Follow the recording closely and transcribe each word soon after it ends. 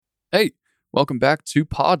Hey, welcome back to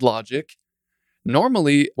PodLogic.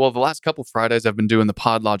 Normally, the last couple Fridays I've been doing the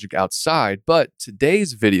PodLogic outside, but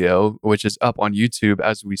today's video, which is up on YouTube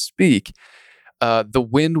as we speak, the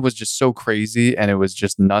wind was just so crazy and it was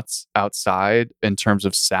just nuts outside in terms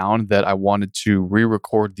of sound that I wanted to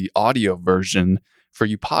re-record the audio version for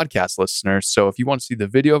you podcast listeners. So if you want to see the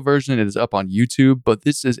video version, it is up on YouTube, but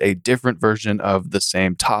this is a different version of the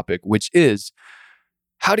same topic, which is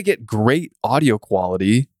how to get great audio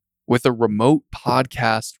quality with a remote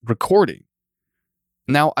podcast recording.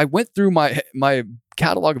 Now, I went through my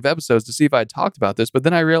catalog of episodes to see if I had talked about this, but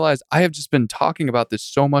then I realized I have just been talking about this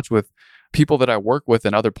so much with people that I work with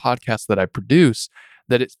and other podcasts that I produce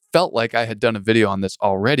that it felt like I had done a video on this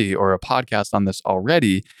already or a podcast on this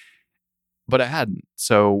already, but I hadn't.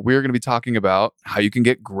 So we're going to be talking about how you can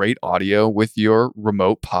get great audio with your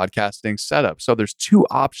remote podcasting setup. So there's two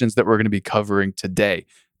options that we're going to be covering today.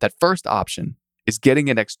 That first option is getting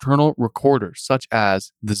an external recorder such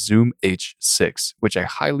as the Zoom H6, which I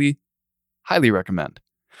highly, highly recommend.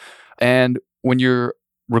 And when you're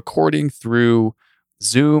recording through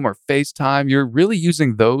Zoom or FaceTime, you're really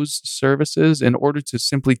using those services in order to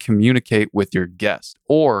simply communicate with your guest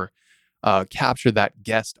or capture that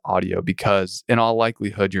guest audio, because in all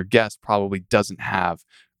likelihood, your guest probably doesn't have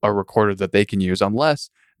a recorder that they can use unless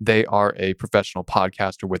they are a professional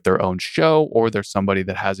podcaster with their own show, or there's somebody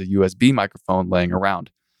that has a USB microphone laying around.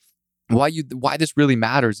 Why this really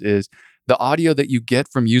matters is the audio that you get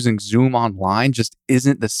from using Zoom online just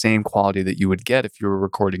isn't the same quality that you would get if you were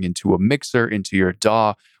recording into a mixer, into your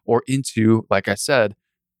DAW, or into, like I said,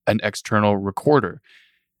 an external recorder.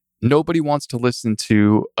 Nobody wants to listen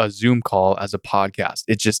to a Zoom call as a podcast.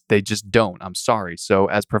 They just don't. I'm sorry. So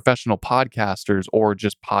as professional podcasters or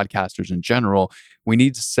just podcasters in general, we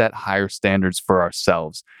need to set higher standards for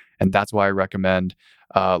ourselves. And that's why I recommend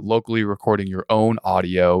locally recording your own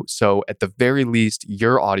audio. So at the very least,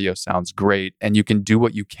 your audio sounds great and you can do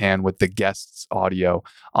what you can with the guest's audio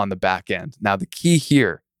on the back end. Now, the key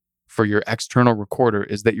here for your external recorder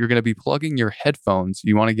is that you're going to be plugging your headphones.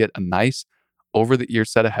 You want to get a nice over-the-ear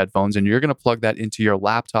set of headphones, and you're going to plug that into your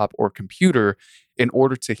laptop or computer in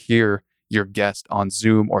order to hear your guest on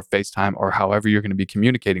Zoom or FaceTime or however you're going to be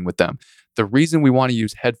communicating with them. The reason we want to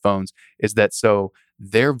use headphones is that so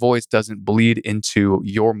their voice doesn't bleed into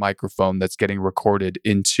your microphone that's getting recorded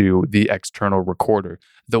into the external recorder.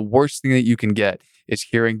 The worst thing that you can get is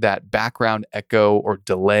hearing that background echo or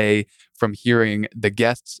delay from hearing the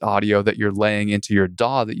guest's audio that you're laying into your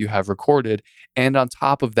DAW that you have recorded. And on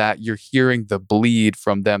top of that, you're hearing the bleed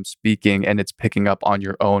from them speaking and it's picking up on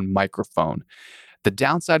your own microphone. The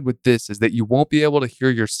downside with this is that you won't be able to hear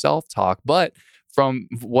yourself talk, but from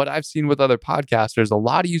what I've seen with other podcasters, a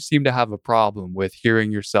lot of you seem to have a problem with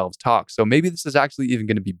hearing yourselves talk. So maybe this is actually even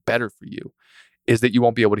going to be better for you, is that you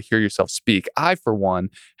won't be able to hear yourself speak. I, for one,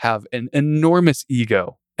 have an enormous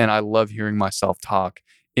ego and I love hearing myself talk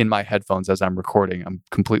in my headphones as I'm recording. I'm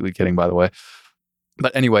completely kidding, by the way.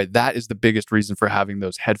 But anyway, that is the biggest reason for having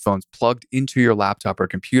those headphones plugged into your laptop or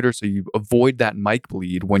computer so you avoid that mic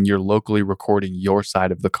bleed when you're locally recording your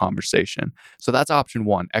side of the conversation. So that's option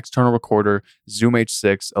one, external recorder, Zoom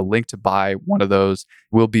H6. A link to buy one of those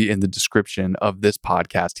will be in the description of this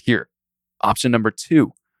podcast here. Option number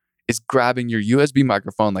two is grabbing your USB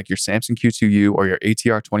microphone like your Samson Q2U or your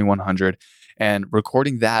ATR 2100 and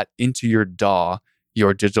recording that into your DAW,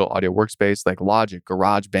 your digital audio workspace like Logic,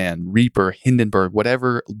 GarageBand, Reaper, Hindenburg,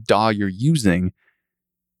 whatever DAW you're using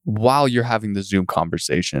while you're having the Zoom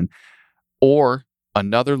conversation. Or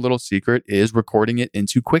another little secret is recording it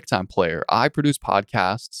into QuickTime Player. I produce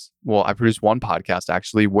podcasts. Well, I produce one podcast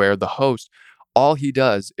actually where the host, all he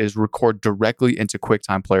does is record directly into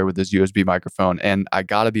QuickTime Player with his USB microphone. And I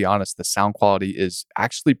gotta be honest, the sound quality is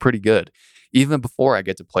actually pretty good. Even before I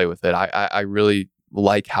get to play with it, I really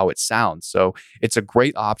like how it sounds. So it's a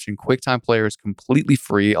great option. QuickTime Player is completely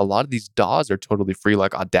free. A lot of these DAWs are totally free,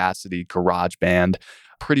 like Audacity, GarageBand.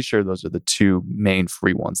 Pretty sure those are the two main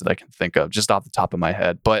free ones that I can think of just off the top of my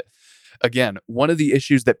head. But again, one of the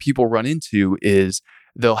issues that people run into is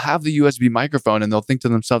they'll have the USB microphone and they'll think to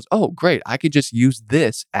themselves, oh, great, I could just use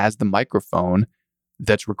this as the microphone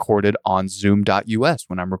that's recorded on Zoom.us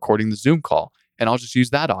when I'm recording the Zoom call. And I'll just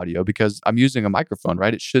use that audio because I'm using a microphone,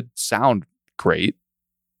 right? It should sound great.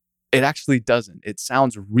 It actually doesn't. It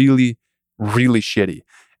sounds really, really shitty.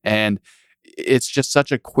 And it's just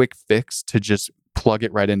such a quick fix to just plug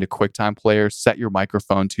it right into QuickTime Player, set your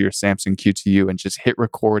microphone to your Samson Q2U and just hit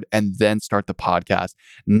record and then start the podcast.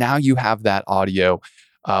 Now you have that audio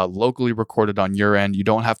locally recorded on your end. You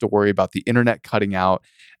don't have to worry about the internet cutting out.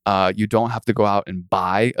 You don't have to go out and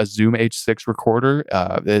buy a Zoom H6 recorder.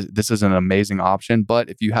 This is an amazing option. But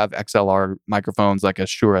if you have XLR microphones like a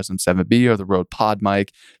Shure SM7B or the Rode PodMic,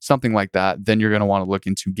 something like that, then you're going to want to look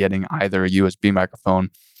into getting either a USB microphone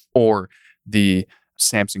or the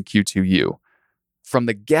Samson Q2U. From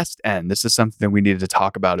the guest end, this is something we needed to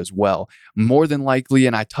talk about as well. More than likely,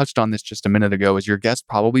 and I touched on this just a minute ago, is your guest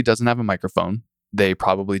probably doesn't have a microphone. They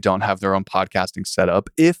probably don't have their own podcasting setup.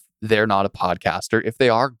 If they're not a podcaster, if they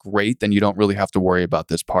are, great, then you don't really have to worry about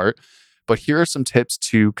this part. But here are some tips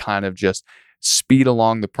to kind of just speed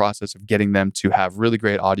along the process of getting them to have really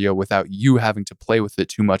great audio without you having to play with it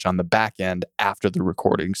too much on the back end after the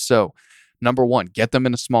recording. So, number one, get them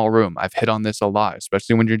in a small room. I've hit on this a lot,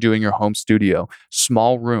 especially when you're doing your home studio.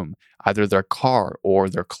 Small room, either their car or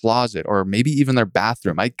their closet or maybe even their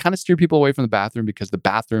bathroom. I kind of steer people away from the bathroom because the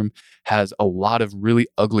bathroom has a lot of really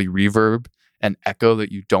ugly reverb and echo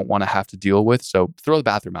that you don't want to have to deal with. So throw the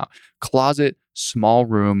bathroom out. Closet, small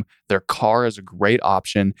room, their car is a great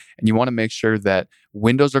option. And you want to make sure that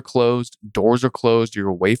windows are closed, doors are closed, you're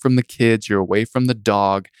away from the kids, you're away from the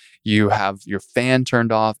dog, you have your fan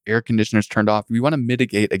turned off, air conditioners turned off. We want to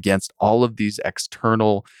mitigate against all of these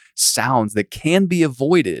external sounds that can be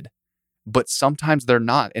avoided, but sometimes they're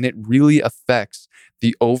not. And it really affects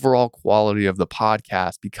the overall quality of the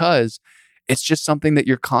podcast because it's just something that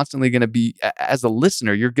you're constantly going to be, as a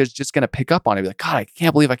listener, you're just going to pick up on it. Be like, God, I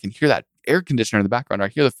can't believe I can hear that air conditioner in the background, or I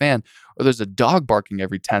hear the fan, or there's a dog barking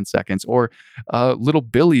every 10 seconds, or little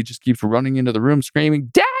Billy just keeps running into the room screaming,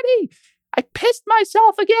 Daddy, I pissed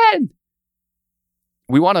myself again.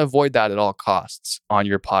 We want to avoid that at all costs on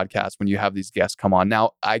your podcast when you have these guests come on.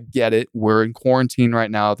 Now, I get it. We're in quarantine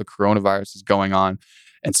right now. The coronavirus is going on.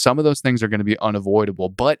 And some of those things are going to be unavoidable.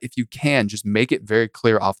 But if you can, just make it very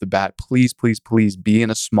clear off the bat, please, please, please be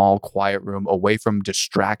in a small, quiet room away from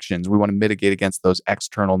distractions. We want to mitigate against those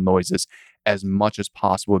external noises as much as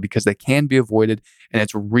possible because they can be avoided. And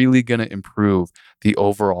it's really going to improve the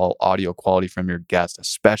overall audio quality from your guest,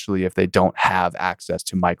 especially if they don't have access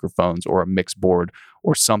to microphones or a mix board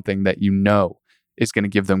or something that you know is going to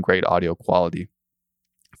give them great audio quality.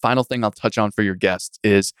 Final thing I'll touch on for your guests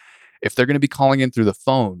is if they're going to be calling in through the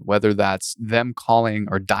phone, whether that's them calling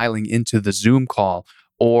or dialing into the Zoom call,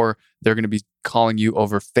 or they're going to be calling you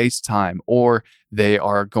over FaceTime, or they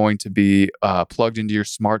are going to be plugged into your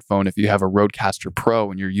smartphone if you have a Rodecaster Pro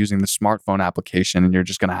and you're using the smartphone application and you're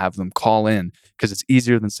just going to have them call in because it's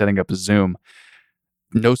easier than setting up a Zoom.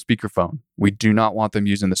 No speakerphone. We do not want them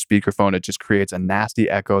using the speakerphone. It just creates a nasty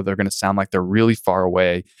echo. They're going to sound like they're really far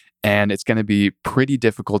away. And it's going to be pretty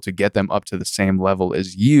difficult to get them up to the same level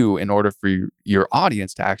as you in order for your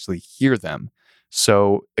audience to actually hear them.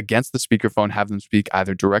 So against the speakerphone, have them speak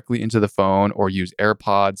either directly into the phone or use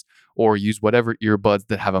AirPods or use whatever earbuds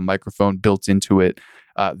that have a microphone built into it.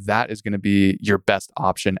 That is going to be your best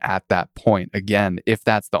option at that point. Again, if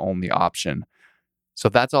that's the only option. So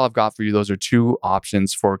that's all I've got for you. Those are two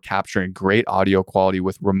options for capturing great audio quality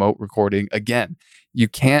with remote recording. Again, you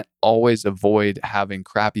can't always avoid having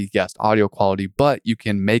crappy guest audio quality, but you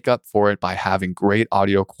can make up for it by having great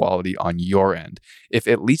audio quality on your end. If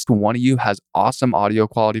at least one of you has awesome audio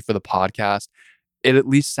quality for the podcast, it at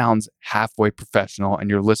least sounds halfway professional, and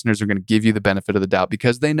your listeners are going to give you the benefit of the doubt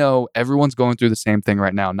because they know everyone's going through the same thing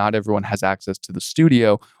right now. Not everyone has access to the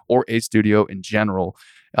studio or a studio in general.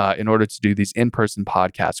 In order to do these in-person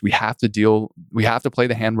podcasts, we have to play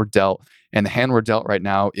the hand we're dealt. And the hand we're dealt right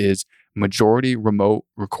now is majority remote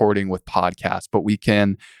recording with podcasts, but we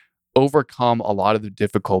can overcome a lot of the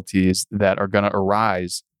difficulties that are going to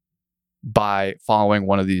arise by following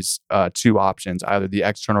one of these two options, either the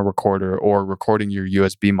external recorder or recording your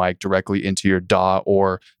USB mic directly into your DAW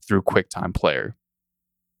or through QuickTime Player.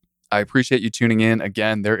 I appreciate you tuning in.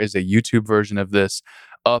 Again, there is a YouTube version of this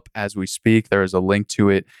up as we speak. There is a link to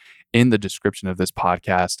it in the description of this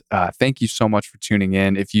podcast. Thank you so much for tuning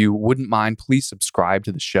in. If you wouldn't mind, please subscribe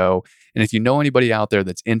to the show. And if you know anybody out there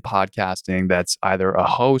that's in podcasting, that's either a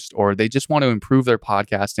host or they just want to improve their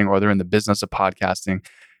podcasting or they're in the business of podcasting,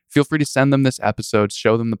 feel free to send them this episode,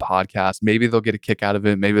 show them the podcast. Maybe they'll get a kick out of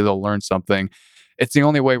it. Maybe they'll learn something. It's the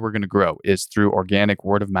only way we're going to grow is through organic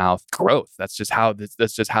word of mouth growth. That's just how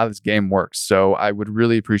this game works. So I would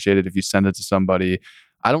really appreciate it if you send it to somebody.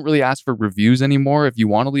 I don't really ask for reviews anymore. If you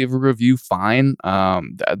want to leave a review, fine.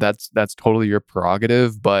 That's totally your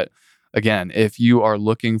prerogative. But again, if you are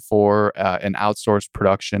looking for an outsourced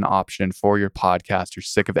production option for your podcast, you're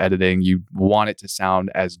sick of editing, you want it to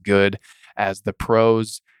sound as good as the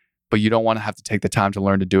pros, but you don't want to have to take the time to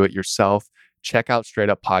learn to do it yourself, check out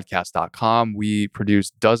straightuppodcast.com. We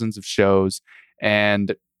produce dozens of shows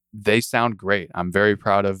and they sound great. I'm very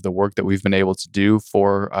proud of the work that we've been able to do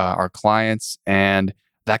for our clients, and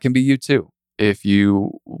that can be you too. If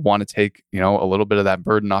you want to take, a little bit of that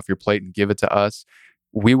burden off your plate and give it to us,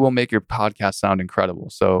 we will make your podcast sound incredible.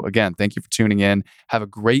 So again, thank you for tuning in. Have a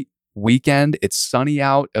great weekend. It's sunny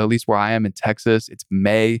out, at least where I am in Texas. It's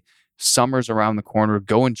May. Summer's around the corner.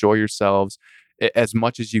 Go enjoy yourselves as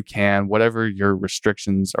much as you can, whatever your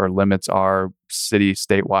restrictions or limits are, city,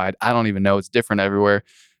 statewide. I don't even know. It's different everywhere.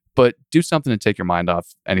 But do something to take your mind off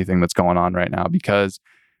anything that's going on right now, because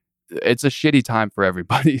it's a shitty time for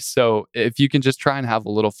everybody. So if you can just try and have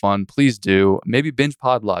a little fun, please do. Maybe binge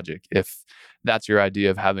PodLogic if that's your idea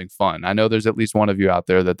of having fun. I know there's at least one of you out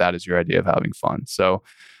there that is your idea of having fun. So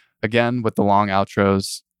again, with the long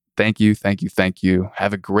outros, thank you, thank you, thank you.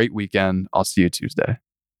 Have a great weekend. I'll see you Tuesday.